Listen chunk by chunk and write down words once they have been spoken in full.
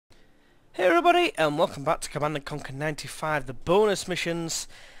Hey everybody, and welcome back to Command & Conquer 95, the bonus missions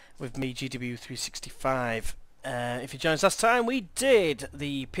with me, GW365. If you joined us last time, we did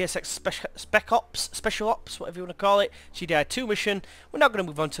the PSX Special Ops, whatever you want to call it, GDI 2 mission. We're now going to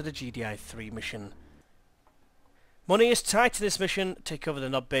move on to the GDI 3 mission. Money is tied to this mission. Take over the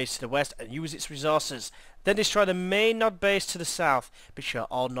Nod base to the west and use its resources. Then destroy the main Nod base to the south. Be sure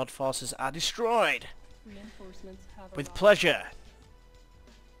all Nod forces are destroyed. With pleasure.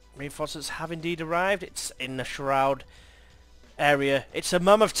 Reinforcements have indeed arrived. It's in the Shroud area. It's a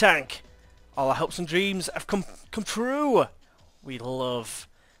mammoth tank. All our hopes and dreams have come true. We love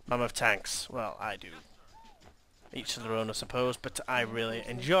mammoth tanks. Well, I do. Each to their own, I suppose, but I really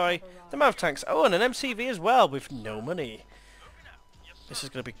enjoy the mammoth tanks. Oh, and an MCV as well with no money. This is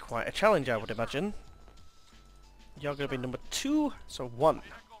going to be quite a challenge, I would imagine. You're going to be number 2, so 1.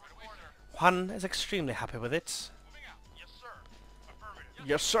 Juan is extremely happy with it.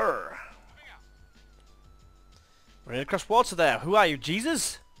 Yes, sir. Running across water there. Who are you,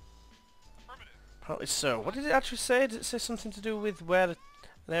 Jesus? Apparently so. What did it actually say? Did it say something to do with where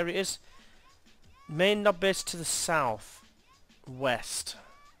an area is? Main Nod base to the south. West.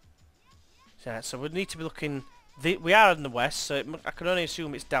 Yeah, so we need to be looking... we are in the west, so I can only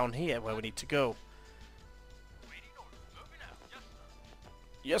assume it's down here where we need to go.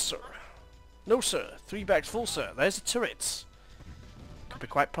 Yes, sir. No, sir. 3 bags full, sir. There's the turrets. Could be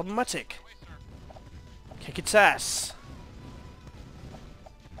quite problematic. Kick its ass.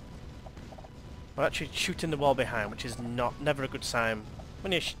 We're actually shooting the wall behind, which is never a good sign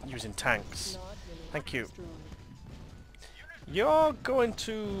when you're using tanks. Thank you. You're going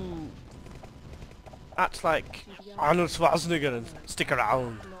to act like Arnold Schwarzenegger and stick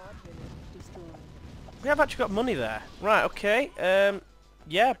around. We have actually got money there. Right, okay.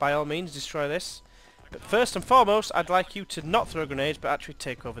 Yeah, by all means, destroy this. But first and foremost, I'd like you to not throw grenades, but actually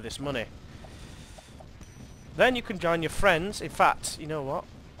take over this money. Then you can join your friends. In fact, you know what?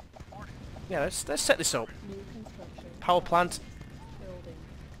 Yeah, let's set this up. Power plant.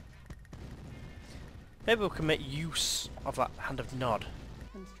 Maybe we can make use of that Hand of Nod.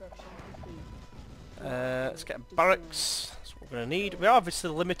 Let's get barracks. That's what we're going to need. We are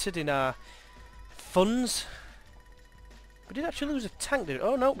obviously limited in our funds. We did actually lose a tank, did we?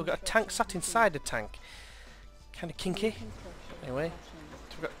 Oh no, we've got a tank sat inside the tank. Kind of kinky. Anyway,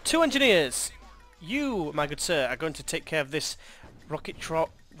 so we've got 2 engineers. You, my good sir, are going to take care of this rocket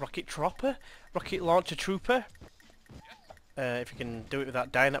launcher trooper. If you can do it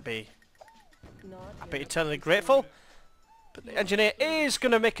without dying, I'd be eternally grateful. But the engineer is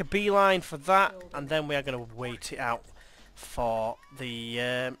going to make a beeline for that, and then we are going to wait it out for the...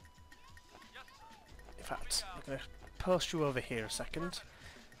 in fact, we're going to post you over here a second.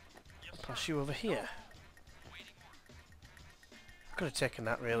 Post you over here. Could have taken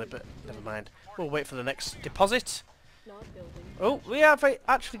that really, but never mind. We'll wait for the next deposit. Oh, we have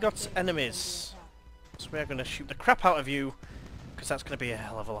actually got enemies. So we are going to shoot the crap out of you, because that's going to be a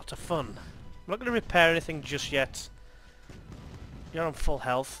hell of a lot of fun. I'm not going to repair anything just yet. You're on full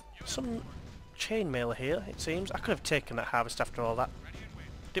health. Some chainmail here, it seems. I could have taken that harvest after all that.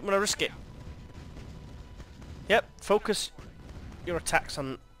 Didn't want to risk it. Yep, focus your attacks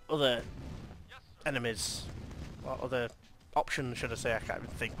on other enemies. Or other options, should I say. I can't even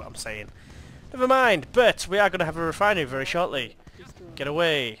think what I'm saying. Never mind, but we are going to have a refinery very shortly. Get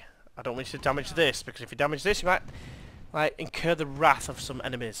away. I don't want you to damage this, because if you damage this, you might incur the wrath of some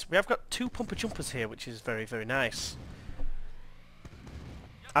enemies. We have got 2 Pumper Jumpers here, which is very, very nice.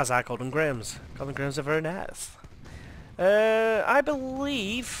 As are Golden Grahams. Golden Grahams are very nice. I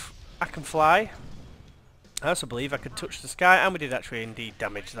believe I can fly. I also believe I could touch the sky, and we did actually indeed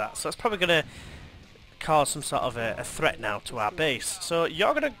damage that. So that's probably going to cause some sort of a threat now to our base. So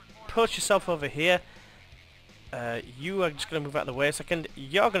you're going to post yourself over here. You are just going to move out of the way a second.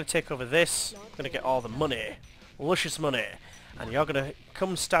 You're going to take over this. You're going to get all the money. Luscious money. And you're going to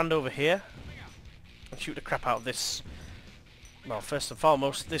come stand over here and shoot the crap out of this. Well, first and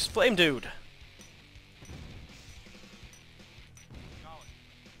foremost, this flame dude.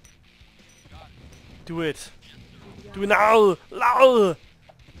 Do it. Do it now! Now!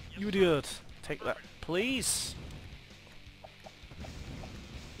 You idiot. Take that, please.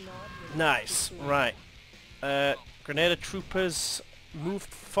 Nice. Right. Grenadier troopers, move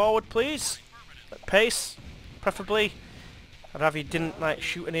forward, please. At pace, preferably. I'd have you didn't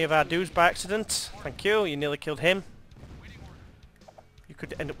shoot any of our dudes by accident. Thank you. You nearly killed him. You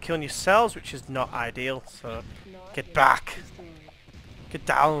could end up killing yourselves, which is not ideal. So get back. Get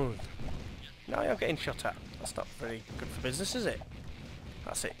down. Now you're getting shot at. That's not very good for business, is it?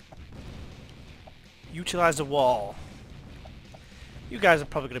 That's it. Utilize the wall. You guys are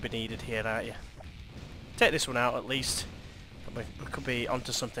probably going to be needed here, aren't you? Take this one out at least. We could be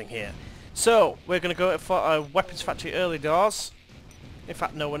onto something here. So, we're going to go for a weapons factory early doors. In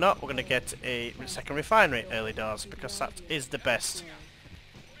fact, no we're not. We're going to get a second refinery early doors because that is the best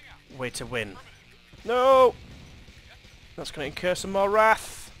way to win. No! That's going to incur some more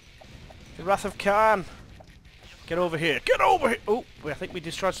wrath. The wrath of Khan. Get over here. Get over here! Oh, I think we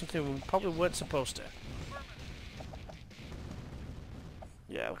destroyed something we probably weren't supposed to.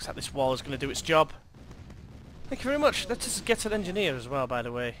 Yeah, looks like this wall is going to do its job. Thank you very much. Let's just get an engineer as well, by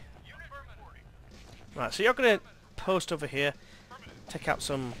the way. Right, so you're going to post over here. Take out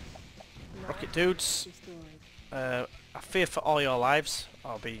some rocket dudes. I fear for all your lives.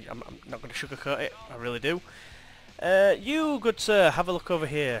 I'm not going to sugarcoat it. I really do. You, good sir, have a look over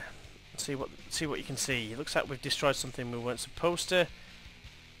here. See what you can see. It looks like we've destroyed something we weren't supposed to.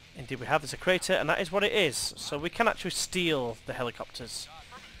 Indeed we have. There's a crater, and that is what it is. So we can actually steal the helicopters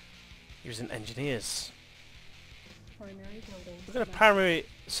using engineers. We're going to primarily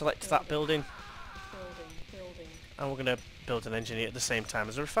select that building. And we're going to build an engineer at the same time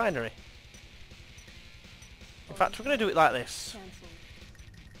as a refinery. In fact, we're going to do it like this.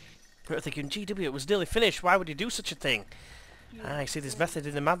 We're thinking, GW, it was nearly finished. Why would you do such a thing? I see there's method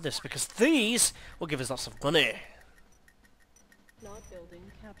in the madness, because these will give us lots of money.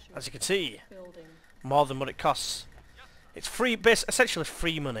 As you can see, more than what it costs. It's free, essentially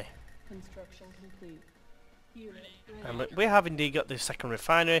free money. And we have indeed got the second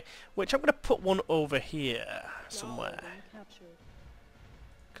refinery, which I'm going to put one over here somewhere.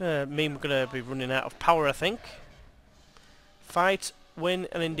 Mean we're going to be running out of power, I think. Fight, win,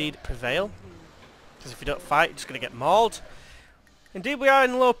 and indeed prevail. Because if you don't fight, you're just going to get mauled. Indeed, we are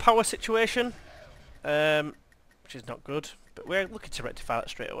in a low power situation, which is not good. But we're looking to rectify that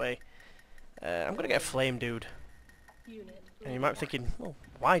straight away. I'm going to get a flame dude. And you might be thinking, well,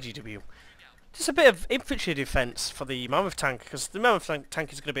 why GW? Just a bit of infantry defense for the mammoth tank, because the mammoth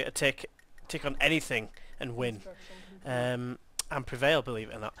tank is going to be able to take on anything and win, and prevail, believe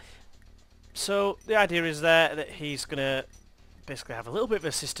it or not. So the idea is there that he's going to basically have a little bit of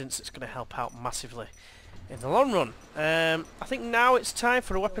assistance that's going to help out massively in the long run. I think now it's time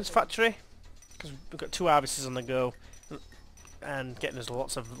for a weapons factory, because we've got 2 harvests on the go, and getting us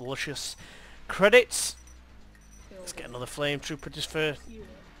lots of luscious credits. Let's get another flame trooper just for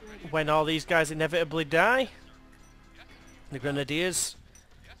when all these guys inevitably die. The grenadiers.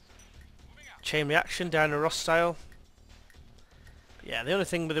 Chain reaction, Dino Ross style. Yeah, the only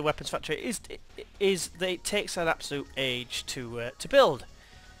thing with the weapons factory is that it takes an absolute age to build.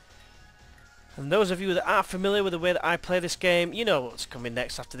 And those of you that aren't familiar with the way that I play this game, you know what's coming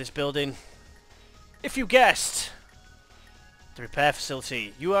next after this building. If you guessed, the repair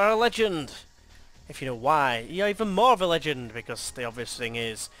facility, you are a legend. If you know why, you're even more of a legend, because the obvious thing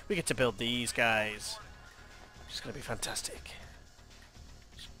is we get to build these guys. It's going to be fantastic.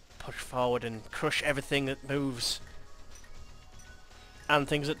 Just push forward and crush everything that moves. And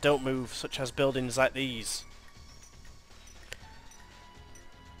things that don't move, such as buildings like these.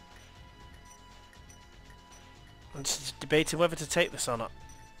 I'm just debating whether to take this or not.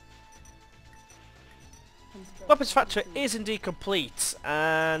 Weapons factory is indeed complete,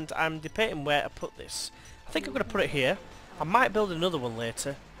 and I'm debating where to put this. I think I'm going to put it here. I might build another one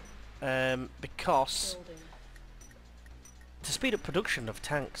later, because to speed up production of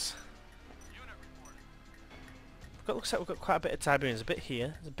tanks. Looks like we've got quite a bit of Tiberians. A bit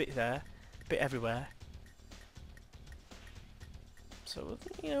here, there's a bit there, a bit everywhere. So,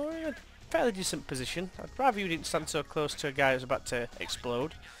 you know, we're in a fairly decent position. I'd rather you didn't stand so close to a guy who's about to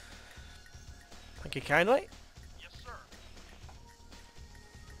explode. Thank you kindly. Yes, sir.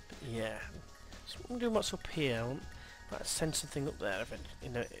 But yeah. So I'm doing what's up here. I might send something up there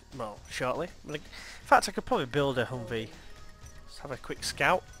well, shortly. In fact, I could probably build a Humvee. Let's have a quick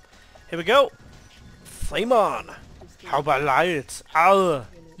scout. Here we go. Flame on. How about lights? Ow,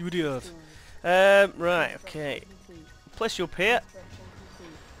 you idiot. Right, okay. Place you up here.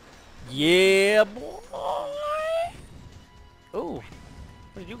 Yeah, boy. Oh,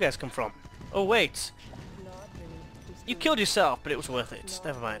 where did you guys come from? Oh, wait. You killed yourself, but it was worth it.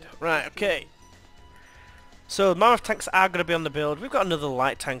 Never mind. Right, okay. So, mammoth tanks are going to be on the build. We've got another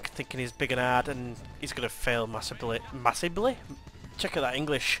light tank thinking he's big and hard, and he's going to fail massively. Massively? Check out that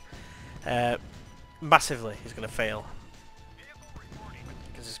English. Massively, he's going to fail.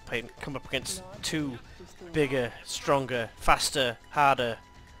 Because he's come up against 2 bigger, stronger, faster, harder,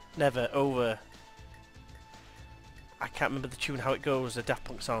 never over. I can't remember the tune, how it goes, the Daft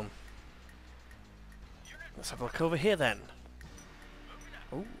Punk song. Let's have a look over here then.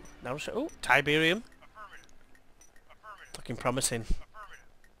 Oh, now oh, Tiberium. Looking promising.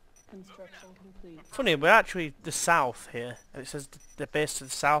 Construction complete. Funny, we're actually the south here, and it says the base to the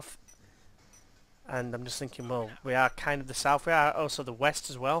south. And I'm just thinking, well, we are kind of the south. We are also the west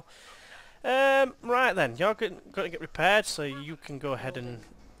as well. Right then, you're going to get repaired, so you can go ahead and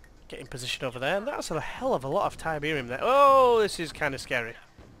get in position over there. And that's a hell of a lot of Tiberium there. Oh, this is kind of scary.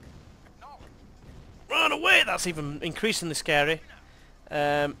 Run away! That's even increasingly scary.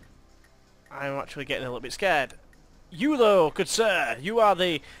 I'm actually getting a little bit scared. You though, good sir, you are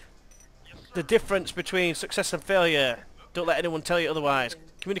the difference between success and failure. Don't let anyone tell you otherwise.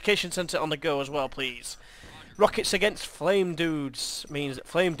 Communication center on the go as well, please. Rockets against Flame Dudes means that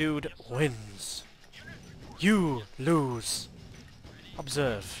Flame Dude wins. You lose.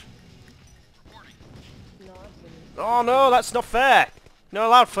 Observe. Oh no, that's not fair. Not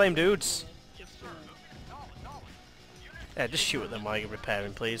allowed, Flame Dudes. Yeah, just shoot at them while you're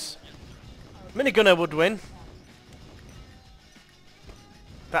repairing, please. Minigunner would win.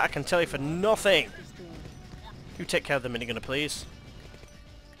 That I can tell you for nothing. You take care of the minigunner, please.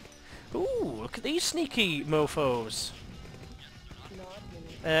 Ooh, look at these sneaky mofos.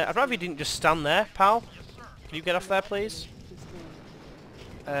 I'd rather you didn't just stand there, pal. Can you get off there, please?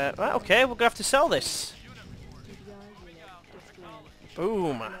 Right, okay, we're going to have to sell this.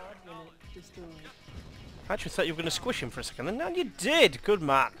 Boom. I actually thought you were going to squish him for a second, and you did. Good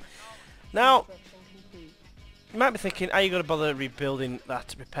man. Now, you might be thinking, are you going to bother rebuilding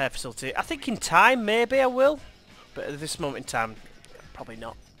that repair facility? I think in time, maybe I will. But at this moment in time, probably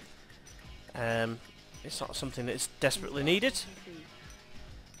not. It's not something that's desperately needed.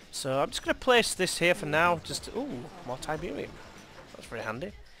 So I'm just going to place this here for now. Just, ooh, more Tiberium. That's very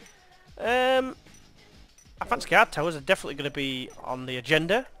handy. Advanced guard towers are definitely going to be on the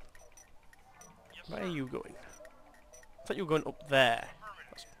agenda. Where are you going? I thought you were going up there.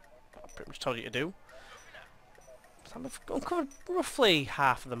 That's what I pretty much told you to do. So I've uncovered roughly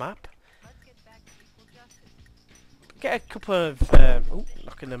half of the map. Get a couple of... oh,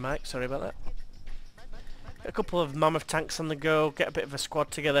 knocking the mic, sorry about that. Get a couple of mammoth tanks on the go, get a bit of a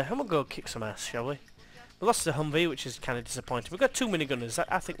squad together, and we'll go kick some ass, shall we? We lost the Humvee, which is kind of disappointing. We've got 2 minigunners.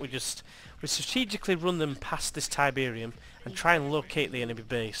 I think we strategically run them past this Tiberium and try and locate the enemy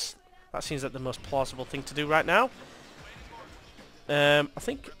base. That seems like the most plausible thing to do right now. I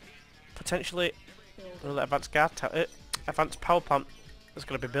think potentially another advanced guard tower, advanced power plant is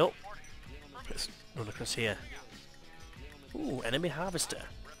going to be built. Let's run across here. Ooh, enemy harvester.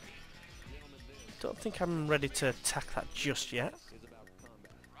 Don't think I'm ready to attack that just yet.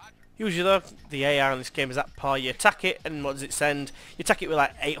 Usually though, the AI in this game is that poor. You attack it and what does it send? You attack it with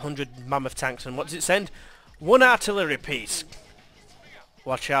like 800 mammoth tanks and what does it send? 1 artillery piece.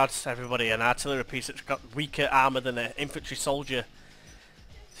 Watch out everybody, an artillery piece that's got weaker armour than an infantry soldier.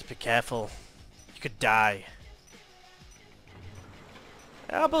 Just be careful. You could die.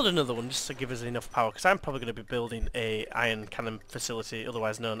 I'll build another one just to give us enough power because I'm probably going to be building a iron cannon facility,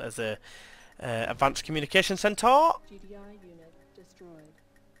 otherwise known as a advanced communication center. GDI unit destroyed.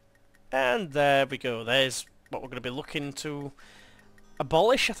 And there we go. There's what we're going to be looking to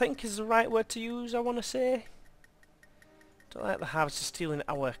abolish, I think is the right word to use, I want to say. Don't like the harvester stealing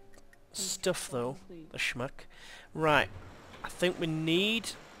our stuff though, the schmuck. Right, I think we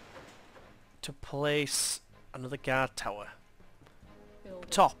need to place another guard tower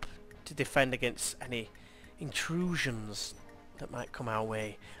top to defend against any intrusions that might come our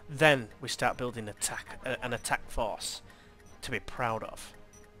way. Then we start building an attack force to be proud of.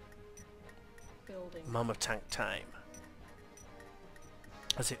 Mammoth tank time.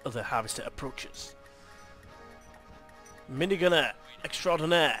 As the other harvester approaches. Minigunner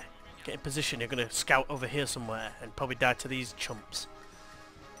extraordinaire. Get in position. You're going to scout over here somewhere and probably die to these chumps.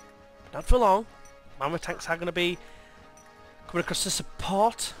 But not for long. Mammoth tanks are going to be coming across to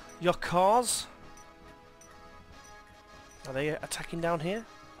support your cause. Are they attacking down here?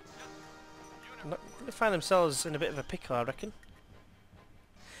 They find themselves in a bit of a pickle, I reckon.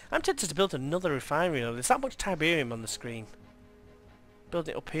 I'm tempted to build another refinery. There's that much Tiberium on the screen. Build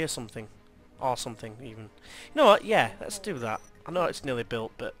it up here something. Or something, even. You know what? Yeah, let's do that. I know it's nearly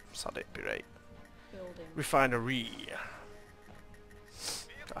built, but sod it, be right. Refinery.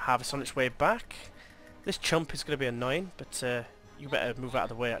 Got a harvest on its way back. This chump is going to be annoying, but you better move out of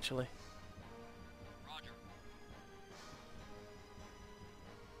the way, actually.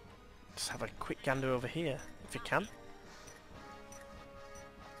 Just have a quick gander over here, if you can.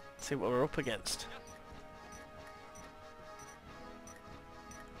 See what we're up against.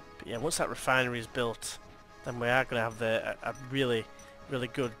 But yeah, once that refinery is built, then we are going to have a really, really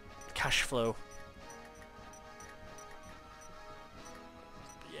good cash flow.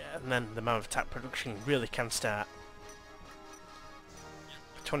 And then the amount of attack production really can start.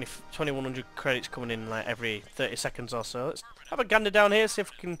 2100 credits coming in like every 30 seconds or so. Let's have a gander down here, see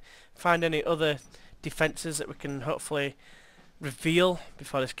if we can find any other defences that we can hopefully reveal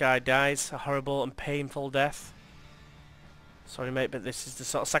before this guy dies a horrible and painful death. Sorry mate, but this is the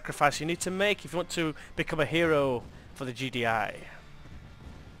sort of sacrifice you need to make if you want to become a hero for the GDI.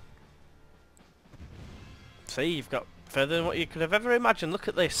 See, you've got further than what you could have ever imagined. Look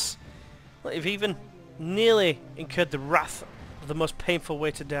at this. Look, you've even nearly incurred the wrath of the most painful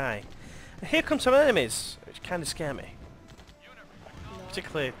way to die. And here come some enemies, which kind of scare me.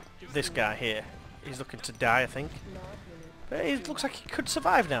 Particularly this guy here. He's looking to die, I think. But it looks like he could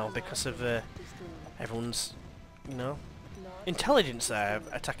survive now because of everyone's, you know, intelligence there,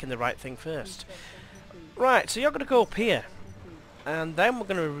 attacking the right thing first. Right, so you're going to go up here. And then we're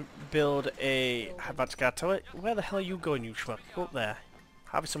going to build a advanced guard tower. Where the hell are you going, you schmuck? Go up there.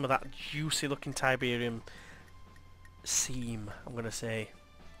 Have some of that juicy looking Tiberium seam, I'm going to say.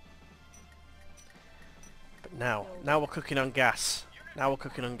 But now we're cooking on gas. Now we're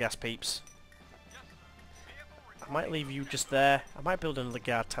cooking on gas, peeps. I might leave you just there. I might build another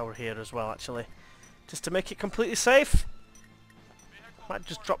guard tower here as well, actually. Just to make it completely safe. Might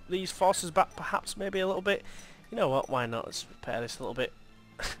just drop these forces back perhaps maybe a little bit. You know what, why not? Let's repair this a little bit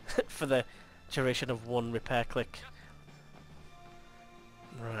for the duration of one repair click.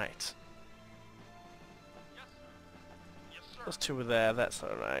 Right. Those two are there, that's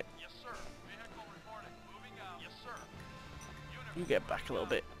alright. You get back a little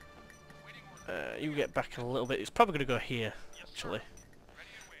bit. You get back a little bit. It's probably going to go here, actually.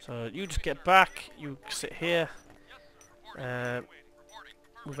 So you just get back, you sit here.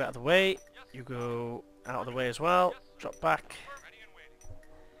 Move out of the way. You go out of the way as well. Drop back.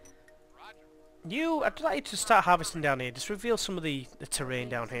 I'd like you to start harvesting down here. Just reveal some of the terrain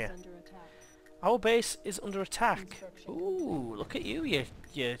down here. Our base is under attack. Ooh, look at you,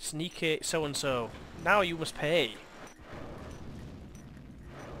 you sneaky so-and-so. Now you must pay.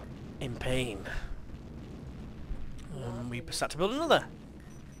 In pain. We start to build another.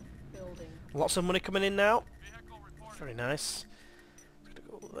 Lots of money coming in now. Very nice.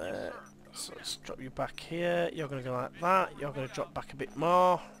 Go there. So let's drop you back here. You're going to go like that. You're going to drop back a bit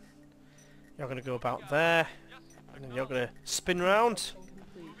more. You're going to go about there. And then you're going to spin round.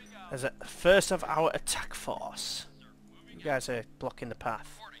 As a first of our attack force. You guys are blocking the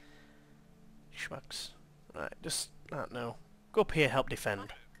path. Schmucks. Right, just, I don't know. Go up here, help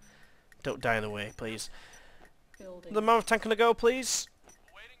defend. Don't die in the way, please. The mammoth tank gonna go, please.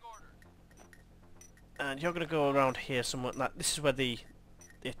 And you're gonna go around here somewhat. Like this is where the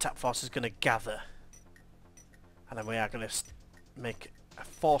attack force is gonna gather, and then we are gonna make a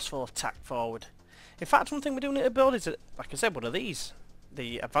forceful attack forward. In fact, one thing we're doing at a build is, like I said, one of these,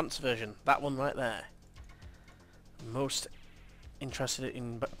 the advanced version, that one right there. I'm most interested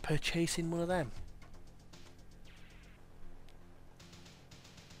in purchasing one of them.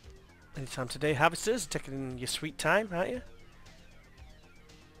 Anytime today, harvesters, taking your sweet time, aren't you?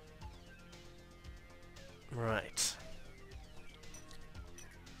 Right.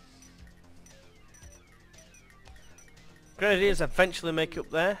 Grenadiers eventually make up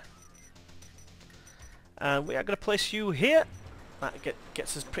there. And we are going to place you here. That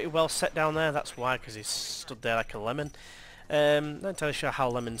gets us pretty well set down there. That's why, because he's stood there like a lemon. Not entirely sure how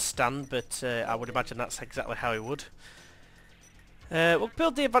lemons stand, but I would imagine that's exactly how he would. We'll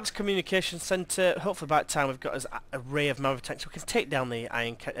build the Advanced Communications Centre. Hopefully by the time we've got an array of mammoth tanks, we can take down the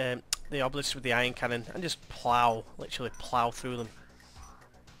the obelisks with the iron cannon and just plough, literally plough through them.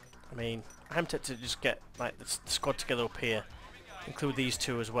 I mean, I'm tempted to just get like the squad together up here, include these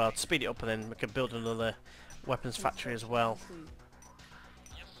two as well, to speed it up, and then we can build another weapons factory as well.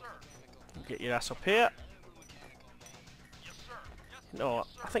 Get your ass up here. No,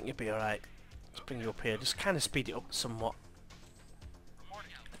 I think you'll be alright. Let's bring you up here, just kind of speed it up somewhat.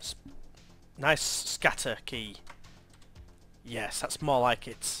 Nice scatter key. Yes, that's more like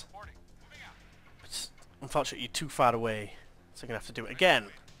it. But unfortunately, you're too far away, so you're going to have to do it again.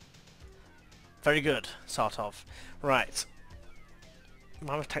 Very good, sort of. Right.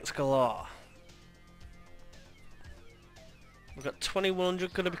 Mammoth tanks galore. We've got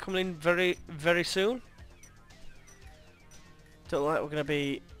 2100 going to be coming in very, very soon. Don't look like we're going to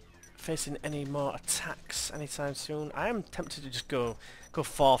be facing any more attacks anytime soon. I am tempted to just go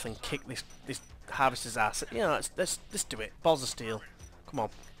forth and kick this harvester's ass. You know, let's do it. Balls of steel. Come on.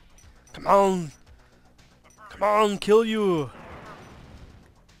 Come on! Come on, kill you!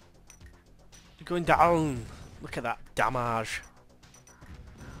 You're going down. Look at that damage.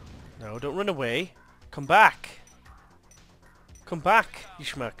 No, don't run away. Come back. Come back, you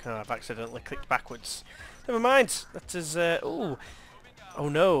schmuck. Oh, I've accidentally clicked backwards. Never mind. That is, ooh. Oh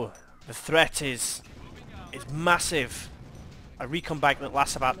no, the threat is massive. A recon bike that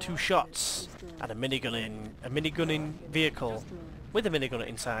lasts about 2 shots, and a minigunning vehicle with a minigunner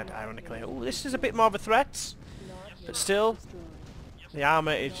inside, ironically. Oh, this is a bit more of a threat, but still, the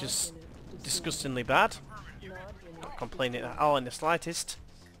armour is just disgustingly bad. Not complaining at all in the slightest.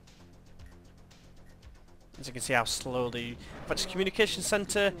 As you can see how slowly the communication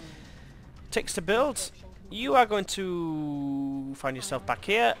centre takes to build. You are going to find yourself back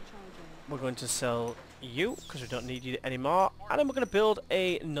here. We're going to sell you because we don't need you anymore, and then we're going to build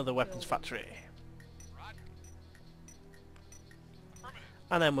another weapons factory.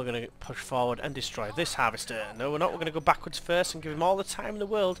 And then we're going to push forward and destroy this harvester. No, we're not. We're going to go backwards first and give him all the time in the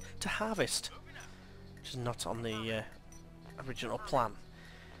world to harvest, which is not on the original plan.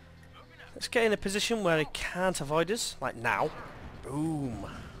 Let's get in a position where he can't avoid us, like now. Boom.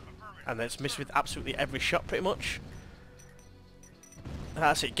 And let's miss with absolutely every shot, pretty much.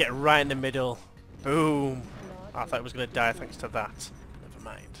 That's it, get right in the middle. Boom. I thought it was going to die thanks to that. Never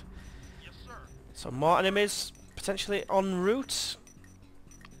mind. So more enemies potentially en route.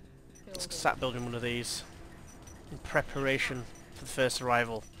 Let's start building one of these in preparation for the first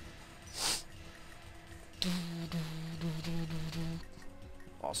arrival.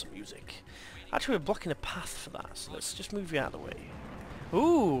 Awesome music. Actually, we're blocking a path for that, so let's just move you out of the way.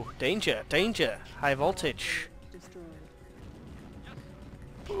 Ooh, danger, danger, high voltage.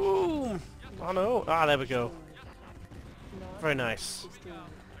 Boom! Oh no, ah, there we go. Very nice.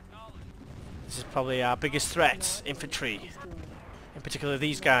 This is probably our biggest threat, infantry. In particular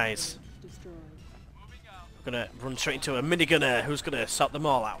these guys. We're gonna run straight into a minigunner who's gonna sort them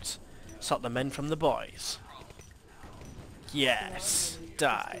all out. Sort the men from the boys. Yes,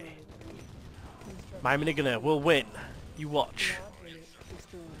 die. My minigunner will win. You watch.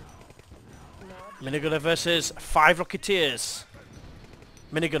 Minigunner versus 5 Rocketeers.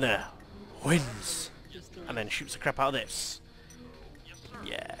 Minigunner wins. And then shoots the crap out of this.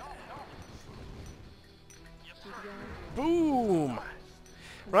 Yeah. Boom!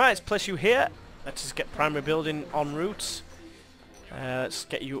 Right, let's place you here. Let's just get primary building en route. Let's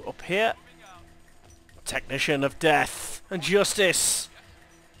get you up here. Technician of death and justice.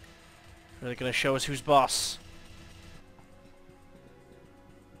 Really gonna show us who's boss.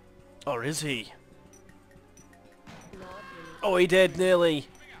 Or is he? Oh, he did, nearly.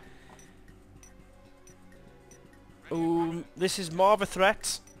 Ooh, this is more of a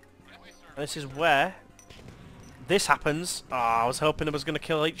threat. This is where this happens. Oh, I was hoping it was going to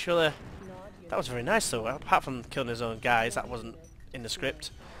kill each other. That was very nice though, apart from killing his own guys, that wasn't in the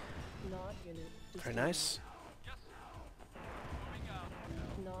script. Very nice.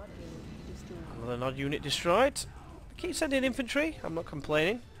 Another nod unit destroyed. Keep sending infantry, I'm not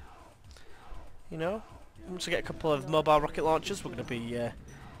complaining. You know, once we get a couple of mobile rocket launchers, we're going to be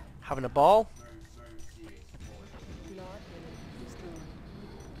having a ball.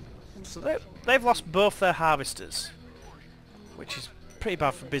 So they've lost both their harvesters, which is pretty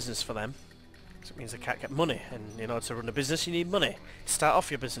bad for business for them. So it means they can't get money, and in order to run a business you need money to start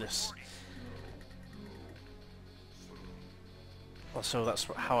off your business. Also, that's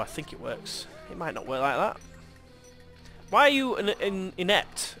how I think it works. It might not work like that. Why are you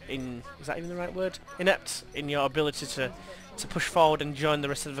inept in... is that even the right word? Inept in your ability to push forward and join the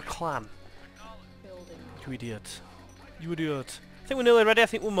rest of the clan? You idiot. You idiot. I think we're nearly ready. I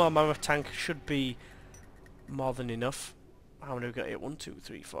think one more mammoth tank should be more than enough. How many have we got here? 1, 2,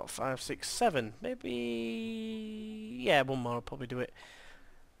 3, 4, 5, 6, 7. Maybe... yeah, one more will probably do it.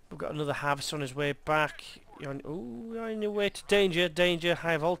 We've got another harvester on his way back. You're on your way to danger, danger,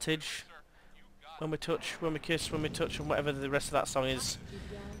 high voltage. When we touch, when we kiss, when we touch, and whatever the rest of that song is.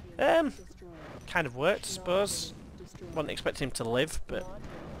 Kind of worked, I suppose. Wasn't expecting him to live, but...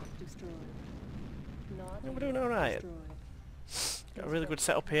 yeah, we're doing alright. Got a really good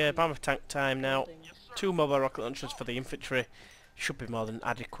setup here. Mammoth tank time now. 2 mobile rocket launchers for the infantry. Should be more than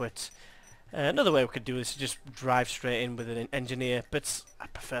adequate. Another way we could do this is just drive straight in with an engineer, but I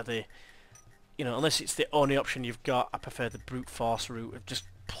prefer the... you know, unless it's the only option you've got, I prefer the brute force route of just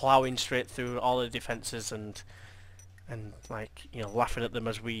ploughing straight through all the defences and like, you know, laughing at them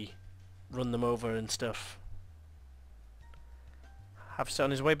as we run them over and stuff. Harvester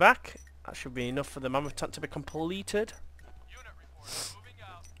on his way back. That should be enough for the mammoth tank to be completed.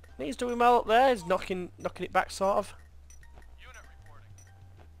 He's doing well up there. He's knocking it back, sort of.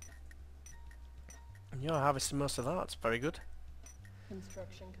 And you're harvesting most of that. It's very good.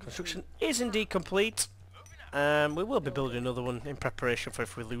 Construction is indeed complete. We will be building another one in preparation for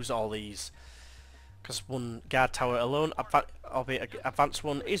if we lose all these. Because one guard tower alone, albeit an advanced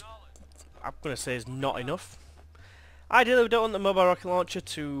one, is, I'm going to say, is not enough. Ideally, we don't want the mobile rocket launcher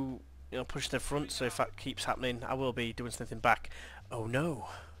to, push to the front. So if that keeps happening, I will be doing something back. Oh no!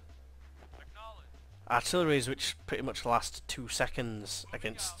 Artilleries, which pretty much last 2 seconds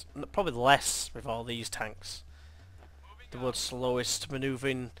against, probably less with all these tanks. The world's slowest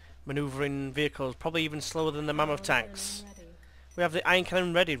maneuvering vehicles, probably even slower than the mammoth tanks. We have the iron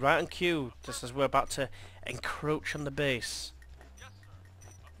cannon ready, right on cue, just as we're about to encroach on the base.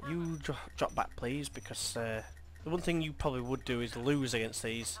 You drop back, please, because the one thing you probably would do is lose against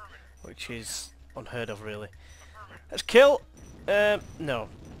these, which is unheard of, really. Let's kill! No.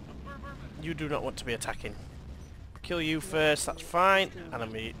 You do not want to be attacking. Kill you first, that's fine, and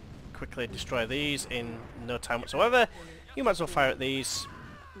then we quickly destroy these in no time whatsoever. You might as well fire at these.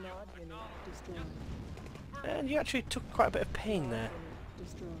 And you actually took quite a bit of pain there.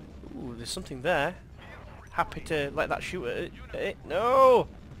 Ooh, there's something there. Happy to let that shoot at it. No!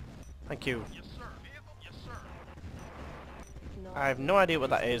 Thank you. I have no idea what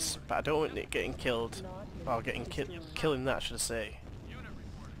that is, but I don't want it getting killed. Or killing that, should I say.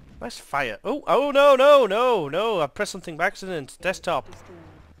 Nice fire. Oh, oh no, no, no, no! I pressed something by accident. Desktop.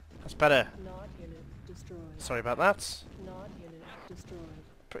 That's better. Sorry about that.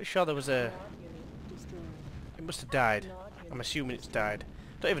 Pretty sure there was a... It must have died. I'm assuming it's died.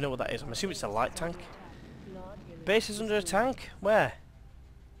 Don't even know what that is. I'm assuming it's a light tank. Base is under a tank? Where?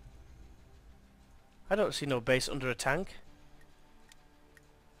 I don't see no base under a tank.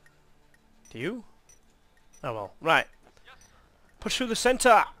 Do you? Oh well. Right. Push through the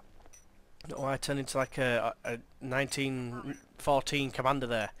centre! Oh, I turned into like a 1914 commander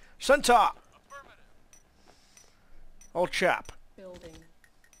there. Centre! Old chap.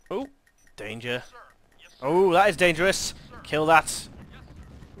 Oh, danger. Oh, that is dangerous. Kill that.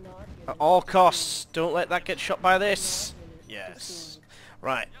 At all costs. Don't let that get shot by this. Yes.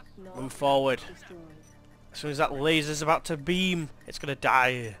 Right. Move forward. As soon as that laser's about to beam, it's going to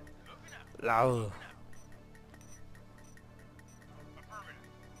die. Lol.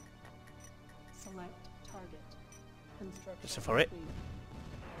 Listen for it.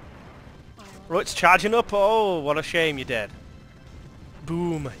 Oh, it's charging up. Oh, what a shame you're dead.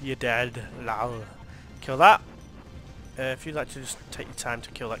 Boom, you're dead. Lol. Kill that. If you'd like to just take your time to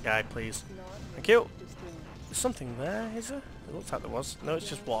kill that guy, please. Thank you. There's something there, is there? It looks like there was. No, it's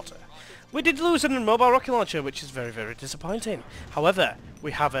just water. We did lose a mobile rocket launcher, which is very, very disappointing. However,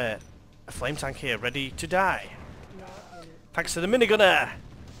 we have a flame tank here ready to die. Thanks to the minigunner.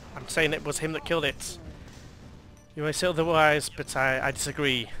 I'm saying it was him that killed it. You may say otherwise, but I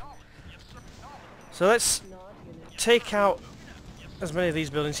disagree. So let's take out as many of these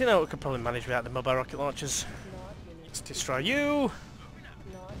buildings. You know, we could probably manage without the mobile rocket launchers. Let's destroy you.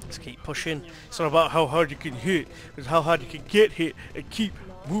 Let's keep pushing. It's not about how hard you can hit, it's how hard you can get hit and keep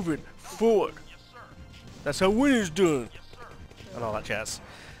moving forward. That's how winning's done. And all that jazz.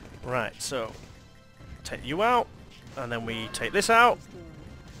 Right, so take you out, and then we take this out.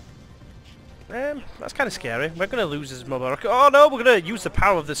 That's kind of scary. We're going to lose this mobile rocket. Oh no, we're going to use the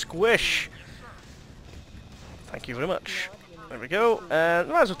power of the squish. Thank you very much. There we go.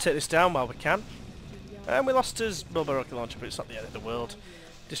 Might as well take this down while we can. And we lost his mobile rocket launcher, but it's not the end of the world.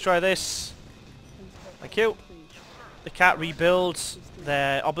 Destroy this. Thank you. They can't rebuild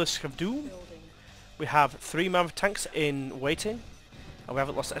their obelisk of doom. We have 3 mammoth tanks in waiting. And we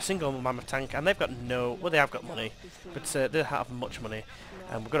haven't lost a single mammoth tank, and they've got no... Well, they have got money, but they don't have much money.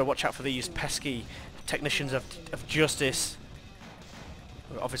 And we've got to watch out for these pesky technicians of justice.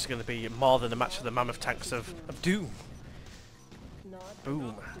 We're obviously going to be more than a match for the mammoth tanks of doom.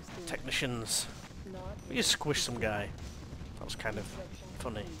 Boom. Technicians. We just squished some guy. That was kind of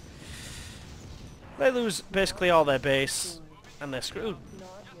funny. They lose basically all their base, and they're screwed.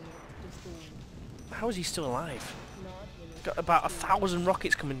 How is he still alive? He's got about 1,000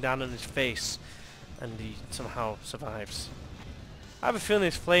 rockets coming down on his face, and he somehow survives. I have a feeling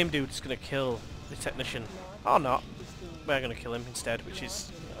this flame dude is going to kill the technician. Or not. We're going to kill him instead, which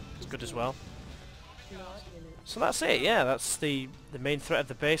is good as well. So that's it, yeah, that's the main threat of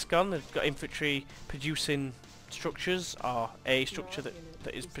the base gone. They've got infantry producing structures, or a structure that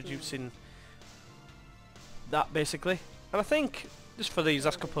is producing that, basically. And I think, just for these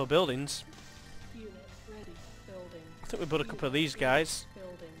last couple of buildings, I think we build a couple of these guys,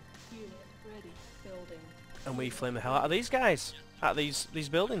 and we flame the hell out of these guys, out of these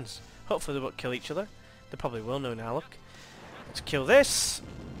buildings. Hopefully they won't kill each other. They probably will know now, look. Let's kill this.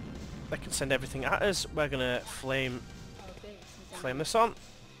 They can send everything at us. We're gonna flame this on.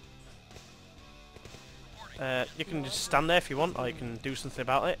 You can just stand there if you want, or you can do something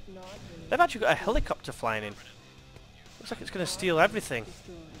about it. They've actually got a helicopter flying in. Looks like it's gonna steal everything.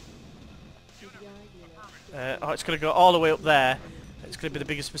 Oh, it's going to go all the way up there. It's going to be the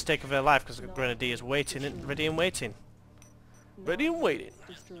biggest mistake of their life because the Grenadiers waiting and ready and waiting. Ready and waiting.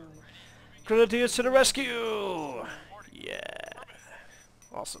 Destroyed. Grenadiers to the rescue! Yeah.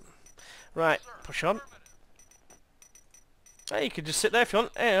 Awesome. Right, push on. Hey, you can just sit there if you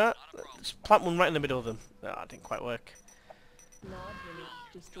want. Hey, just plant one right in the middle of them. No, that didn't quite work. Nod unit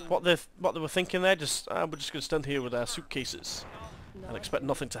destroyed. What they were thinking there, just we're just going to stand here with our suitcases and expect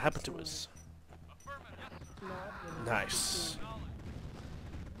nothing to happen to us. Nod unit Nice.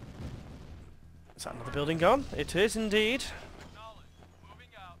 Is that another building gone? It is indeed.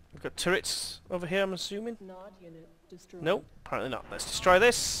 We've got turrets over here, I'm assuming. Nod unit destroyed. Nope, apparently not. Let's destroy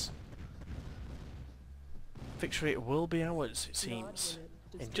this. Victory will be ours, it seems.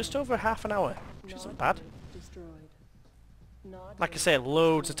 In just over half an hour, which isn't bad. Destroyed. Nod Like I unit say,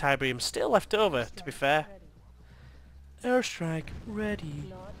 loads of destroyed. Tiberium still left over, to be fair. Ready. Airstrike ready.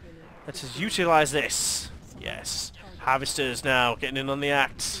 Nod unit Let us utilise this. Yes. Harvesters now, getting in on the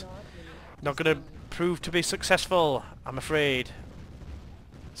act. Nod unit Not going to prove to be successful, I'm afraid.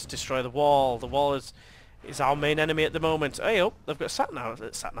 Let's destroy the wall. The wall is our main enemy at the moment. Hey, oh, they've got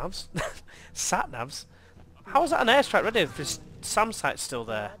sat-navs. Sat-navs? How is that an airstrike ready if this SAM site's still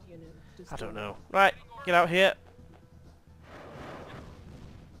there? Nod unit I destroyed. don't know. Right, get out here.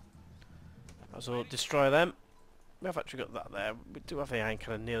 Might as well destroy them. We have actually got that there. We do have the iron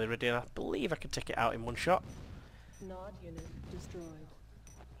cannon nearly ready, and I believe I can take it out in one shot. Nod unit destroyed.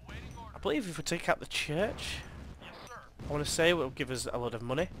 I believe if we take out the church, I want to say it will give us a lot of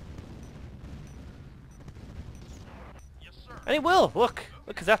money. And it will! Look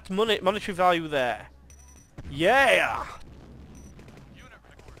at that monetary value there. Yeah!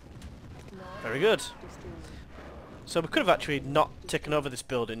 Nod Very good. destroyed. So we could have actually not taken over this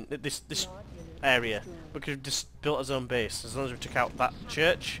building, this Nod unit area. destroyed. We could have just built our own base. As long as we took out that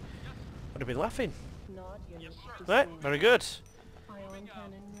church, would have been laughing. Nod unit Right, destroyed. very good. Ion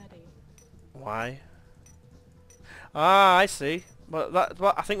cannon ready. Why? Ah, I see. Well,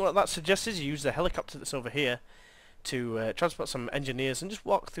 I think what that suggests is you use the helicopter that's over here to transport some engineers and just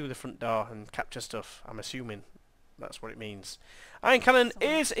walk through the front door and capture stuff. I'm assuming that's what it means. Iron cannon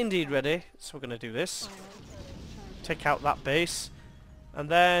is indeed ready, so we're going to do this. Ion cannon charged. Take out that base, and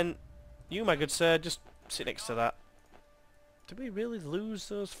then you, my good sir, just sit next to that. Did we really lose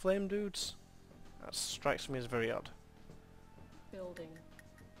those flame dudes? That strikes me as very odd. Building.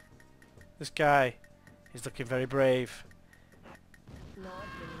 This guy is looking very brave. Nod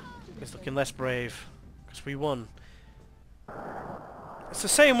unit He's looking less brave because we won. It's the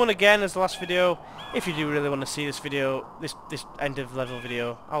same one again as the last video. If you do really want to see this video, this end of level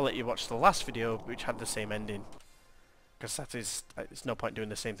video, I'll let you watch the last video which had the same ending. Because it's no point doing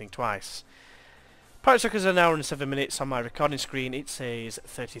the same thing twice. Pirate Sucker is an hour and 7 minutes. On my recording screen it says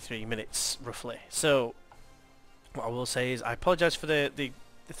 33 minutes roughly. So what I will say is I apologise for the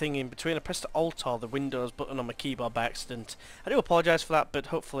thing in between. I pressed the Alt or the Windows button on my keyboard by accident. I do apologise for that, but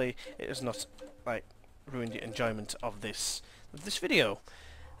hopefully it has not like ruined your enjoyment of this video.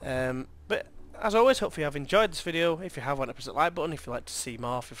 But as always, hopefully you have enjoyed this video. If you have, why not press the like button. If you'd like to see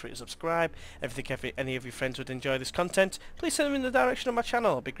more, feel free to subscribe. If you think any of your friends would enjoy this content, please send them in the direction of my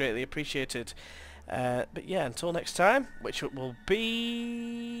channel. It'd be greatly appreciated. But yeah, until next time, which will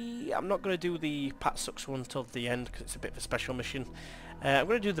be... I'm not going to do the Pat Sucks one until the end because it's a bit of a special mission. I'm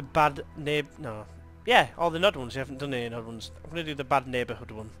going to do the bad neighbor... No. Yeah, all the nod ones. You haven't done any nod ones. I'm going to do the bad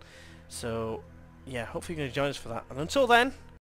neighborhood one. So, yeah, hopefully you're going to join us for that. And until then,